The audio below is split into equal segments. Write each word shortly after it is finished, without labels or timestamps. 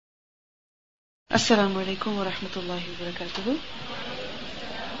السلام عليكم ورحمة الله وبركاته.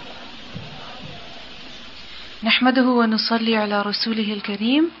 نحمده ونصلي على رسوله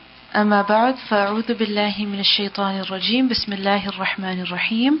الكريم. أما بعد، فأعوذ بالله من الشيطان الرجيم. بسم الله الرحمن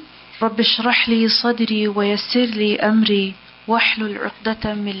الرحيم. رب اشرح لي صدري ويسر لي أمري واحلل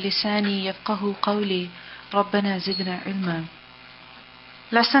عقدة من لساني يفقه قولي. ربنا زدنا علما.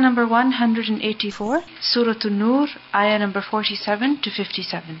 Lesson number 184, Surah An-Nur, ayah number 47 to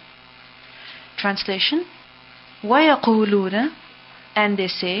 57. Translation: وَيَقُولُونَ, and they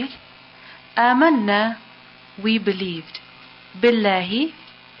say, آمَنَّا, we believed, billahi,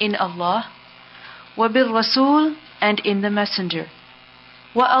 in Allah, وَبِالرَّسُولِ, and in the messenger,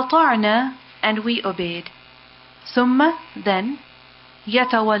 وَأَطَعْنَا, and we obeyed, ثُمَّ, then,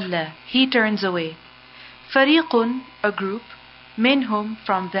 يَتَوَلَّى, he turns away, فَرِيقٌ, a group, minhum,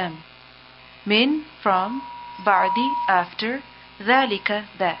 from them, min, from, ba'di, after, ذَلِكَ,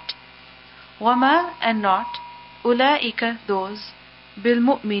 that, وَمَا, and not, أُولَئِكَ, those,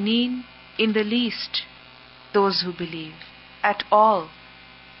 بِالْمُؤْمِنِينَ, in the least, those who believe, at all,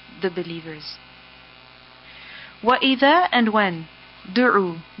 the believers. وَإِذَا, and when,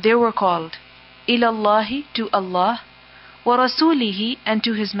 دُعُوا, they were called, إِلَى اللَّهِ, to Allah, وَرَسُولِهِ, and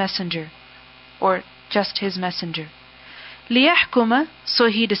to His messenger, or just His messenger, لِيَحْكُمَ, so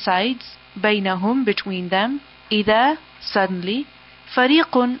He decides, بَيْنَهُم, between them, إِذَا, suddenly,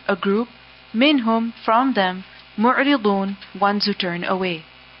 فَرِيقٌ, a group, minhum, from them, mu'ridun, ones who turn away.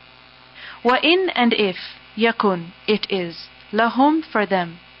 وَإِنْ, and if, yakun, it is, lahum, for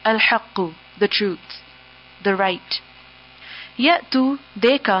them, al-haqqu, the truth, the right. Ya'tu,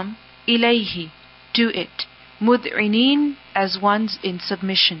 they come, ilayhi, to it, mud'inin, as ones in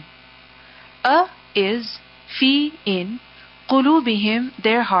submission. A, is, fi, in, qulubihim,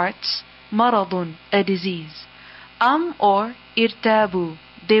 their hearts, maradun, a disease. Or, irtabu,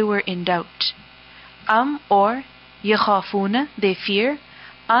 they were in doubt. Or, yakhafuna, they fear,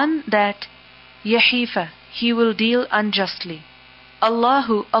 that, yahifa, he will deal unjustly.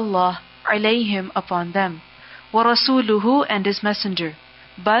 Allahu, Allah, alayhim, upon them, wa rasuluhu, and His messenger,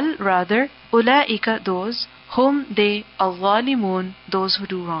 bal, rather, ulaika, those, whom they, al-zalimun, those who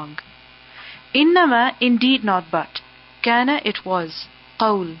do wrong. Innama, indeed not but, kana, it was,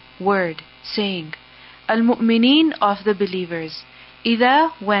 qawl, word, saying, al-mu'mineen, of the believers, إِذَا,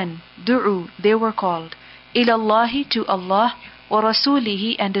 when, du'u, they were called, إِلَى اللَّهِ, to Allah,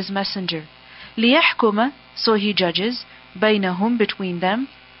 وَرَسُولِهِ, and His messenger, لِيَحْكُمَ, so He judges, بَيْنَهُم, between them,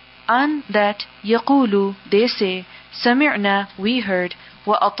 that, يَقُولُ, they say, سَمِعْنَا, we heard,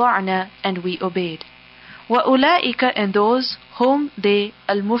 وَأَطَعْنَا, and we obeyed. وَأُولَئِكَ, and those, whom they,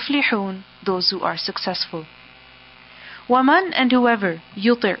 al-muflihun, those who are successful. وَمَنْ, and whoever,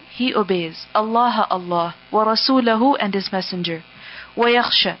 يُطِعْ, he obeys, Allah, Allah, وَرَسُولَهُ, and His messenger,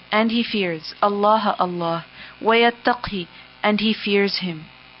 وَيَخْشَ, and he fears, Allah, Allah, وَيَتَّقْهِ, and he fears Him,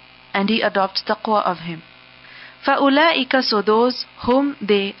 and he adopts taqwa of Him. فَأُولَئِكَ, so those, whom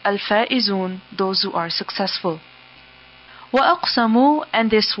they, al-faizun, those who are successful. وَأَقْسَمُوا, and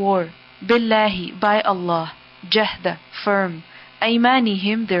they swore, billahi, by Allah, jahda, firm,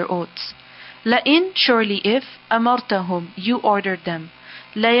 aymanihim, their oaths. لَإِن, surely if, أَمَرْتَهُمْ, you ordered them,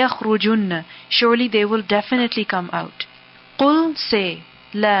 لَيَخْرُجُنَّ, surely they will definitely come out. قُلْ, say,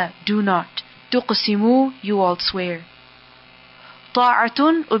 لَا, do not, تُقْسِمُوا, you all swear.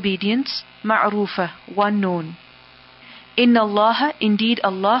 طَاعَةٌ, obedience, مَعْرُوفَةٌ, one known. إِنَّ اللَّهَ, indeed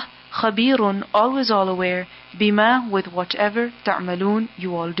Allah, خَبِيرٌ, always all aware, بِمَا, with whatever, تَعْمَلُونَ,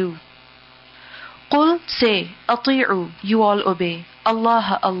 you all do. قُلْ, say, أَطِيعُوا, you all obey,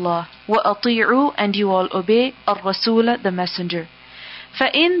 Allah, Allah, وَأَطِيعُوا, and you all obey, الرَّسُولَ, the messenger.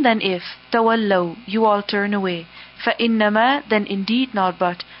 فَإِن, then if, تَوَلَّوْا, you all turn away, فَإِنَّمَا, then indeed not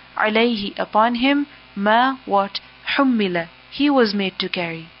but, عَلَيْهِ, upon him, مَا, what, حُمِّلَ, he was made to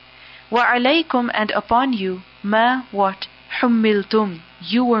carry. وَعَلَيْكُمْ, and upon you, مَا, what, حُمِّلْتُمْ,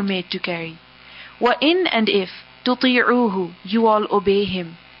 you were made to carry. وَإِن, and if, تُطِيعُوهُ, you all obey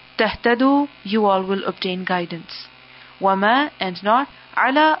him, تَهْتَدُوا, you all will obtain guidance. وَمَا, and not,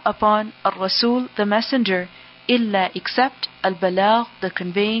 عَلَى, upon, الرَّسُولِ, the messenger, إِلَّا, except, الْبَلَاغ, the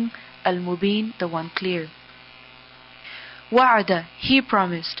conveying, الْمُبِينَ, the one clear. وَعَدَ, he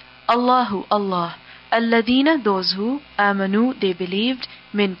promised, Allahu, Allah, الَّذِينَ, those who, آمَنُوا, they believed,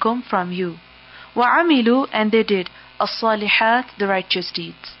 minkum, from you, وَعَمِلُوا, and they did, الصَّالِحَاتِ, the righteous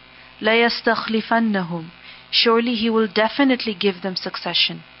deeds, لَيَسْتَخْلِفَنَّهُمْ, surely He will definitely give them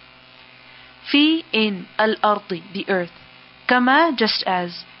succession. في, in, al-ardi, the earth, كما, just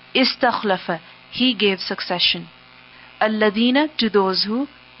as, istakhlafa, He gave succession, الَّذِينَ, to those who,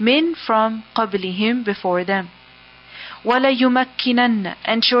 min, from, qablihim, before them, وَلَيُمَكِّنَنَّ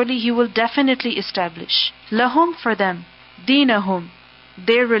and surely He will definitely establish. لَهُمْ for them, دِينَهُمْ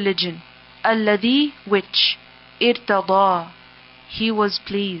their religion, الَّذِي which, irtadaa He was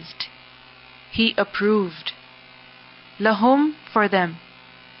pleased, He approved. لَهُمْ for them.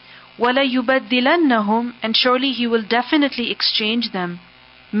 وَلَيُبَدِّلَنَّهُمْ and surely He will definitely exchange them,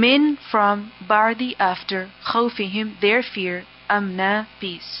 min from, ba'di after, khawfihim their fear, amna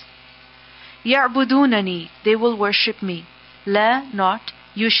peace. يَعْبُدُونَنِي they will worship me, la not,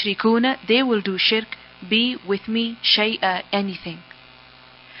 yushrikuna they will do shirk, be with me, shay'a anything.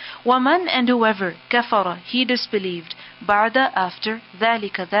 وَمَنْ and whoever, kafara he disbelieved, ba'da after,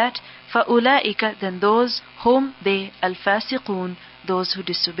 ذَلِكَ that, فَأُولَئِكَ then those, whom they, al-fasiqun those who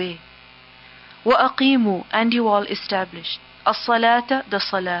disobey. وَأَقِيمُوا and you all establish, الصَّلَاةَ the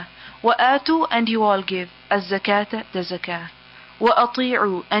salah, وَآتُوا and you all give, الزَّكَاةَ the zakah,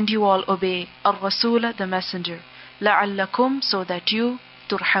 وَأَطِيعُوا and you all obey, الرَّسُولَ the messenger, لَعَلَّكُمْ so that you,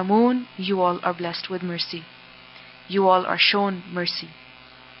 تُرْحَمُونَ you all are blessed with mercy, you all are shown mercy.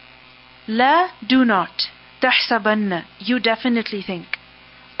 La do not, تحسبن you definitely think,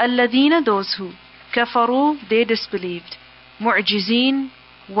 الَّذِينَ those who, كَفَرُوا they disbelieved, مُعْجِزِينَ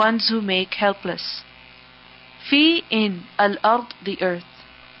ones who make helpless, fi in al-ard the earth,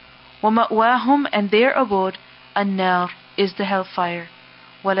 وَمَأْوَاهُمْ and their abode, النَّارِ is the hellfire,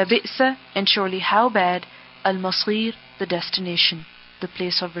 وَلَبِئْسَ and surely how bad, al-masir the destination, the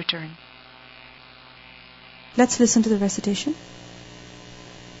place of return. Let's listen to the recitation.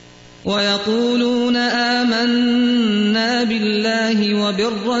 وَيَقُولُونَ آمَنَّا بِاللَّهِ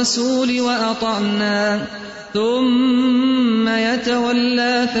وَبِالرَّسُولِ وَأَطَعْنَا ثُمَّ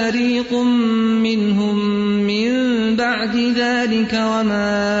يَتَوَلَّى فَرِيقٌ مِّنْهُم مِّن بَعْدِ ذَلِكَ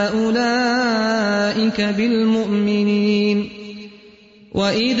وَمَا أُولَئِكَ بِالْمُؤْمِنِينَ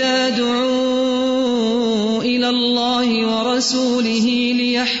وَإِذَا دُعُوا إِلَى اللَّهِ وَرَسُولِهِ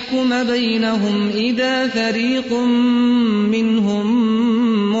لِيَحْكُمَ بَيْنَهُمْ إِذَا فَرِيقٌ مِّنْهُم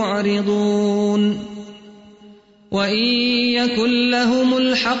مُّعْرِضُونَ وَإِن يَكُن لَّهُمُ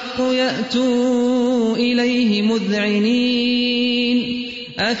الْحَقُّ يَأْتُوا إِلَيْهِ مُذْعِنِينَ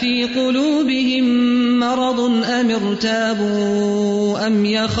أَفِي قُلُوبِهِم مَّرَضٌ أَمِ ارْتَابُوا أَمْ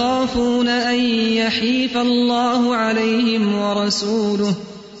يَخَافُونَ أَن يَحِيفَ اللَّهُ عَلَيْهِمْ وَرَسُولُهُ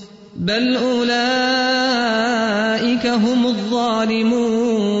بَلْ أُولَئِكَ هُمُ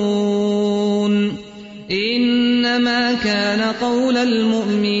الظَّالِمُونَ إِنَّمَا كَانَ قَوْلَ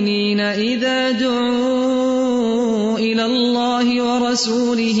الْمُؤْمِنِينَ إِذَا دُعُوا إِلَى اللَّهِ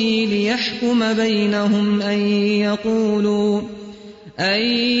وَرَسُولِهِ لِيَحْكُمَ بَيْنَهُمْ أَن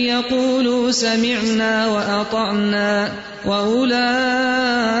يَقُولُوا سَمِعْنَا وَأَطَعْنَا وَأُولَئِكَ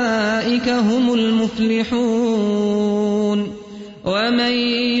هُمُ الْمُفْلِحُونَ وَمَن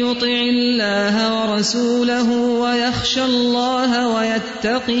يُطِعِ اللَّهَ وَرَسُولَهُ وَيَخْشَ اللَّهَ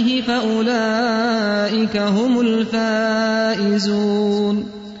وَيَتَّقْهِ فَأُولَئِكَ هُمُ الْفَائِزُونَ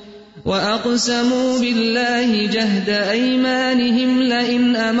وَأَقْسَمُوا بِاللَّهِ جَهْدَ أَيْمَانِهِمْ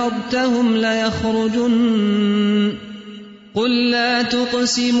لَئِنْ أَمَرْتَهُمْ لَيَخْرُجُنَّ قُل لَّا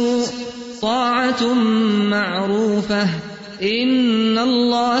تُقْسِمُوا طَاعَةٌ مَّعْرُوفَةٌ إِنَّ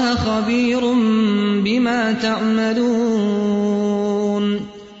اللَّهَ خَبِيرٌ بِمَا تَعْمَلُونَ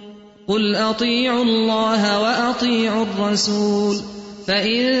قُلْ أَطِيعُوا اللَّهَ وَأَطِيعُوا الرَّسُولَ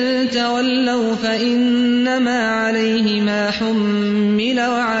فَإِن تَوَلَّوْا فَإِنَّمَا عَلَيْهِ مَا حُمِّلَ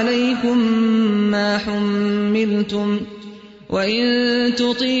وَعَلَيْكُمْ مَا حُمِّلْتُمْ وَإِن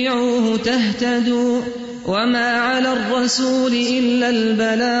تُطِيعُوهُ تَهْتَدُوا وَمَا عَلَى الرَّسُولِ إِلَّا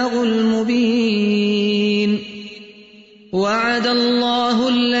الْبَلَاغُ الْمُبِينُ وَعَدَ اللَّهُ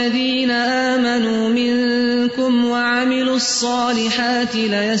الَّذِينَ آمَنُوا مِنكُمْ وَعَمِلُوا الصَّالِحَاتِ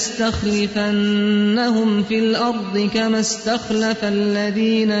لَيَسْتَخْلِفَنَّهُمْ فِي الْأَرْضِ كَمَا اسْتَخْلَفَ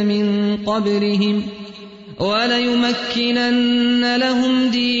الَّذِينَ مِن قَبْلِهِمْ وَلَيُمَكِّنَنَّ لَهُمْ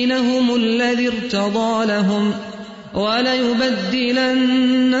دِينَهُمُ الَّذِي ارْتَضَىٰ لَهُمْ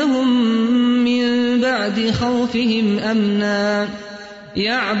وَلَيُبَدِّلَنَّهُم مِّن بَعْدِ خَوْفِهِمْ أَمْنًا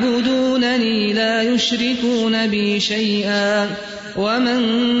يَعْبُدُونَنِي لَا يُشْرِكُونَ بِي شَيْئًا وَمَن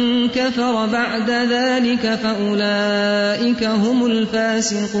كَفَرَ بَعْدَ ذَلِكَ فَأُولَئِكَ هُمُ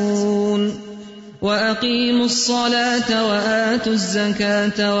الْفَاسِقُونَ وَأَقِيمُوا الصَّلَاةَ وَآتُوا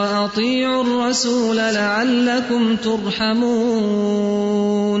الزَّكَاةَ وَأَطِيعُوا الرَّسُولَ لَعَلَّكُمْ تُرْحَمُونَ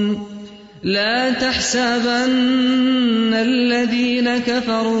لَا تَحْسَبَنَّ الَّذِينَ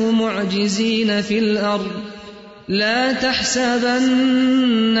كَفَرُوا مُعْجِزِينَ فِي الْأَرْضِ لا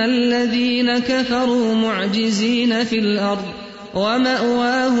تحسبن الذين كفروا معجزين في الأرض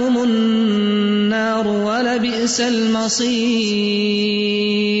ومأواهم النار ولبئس المصير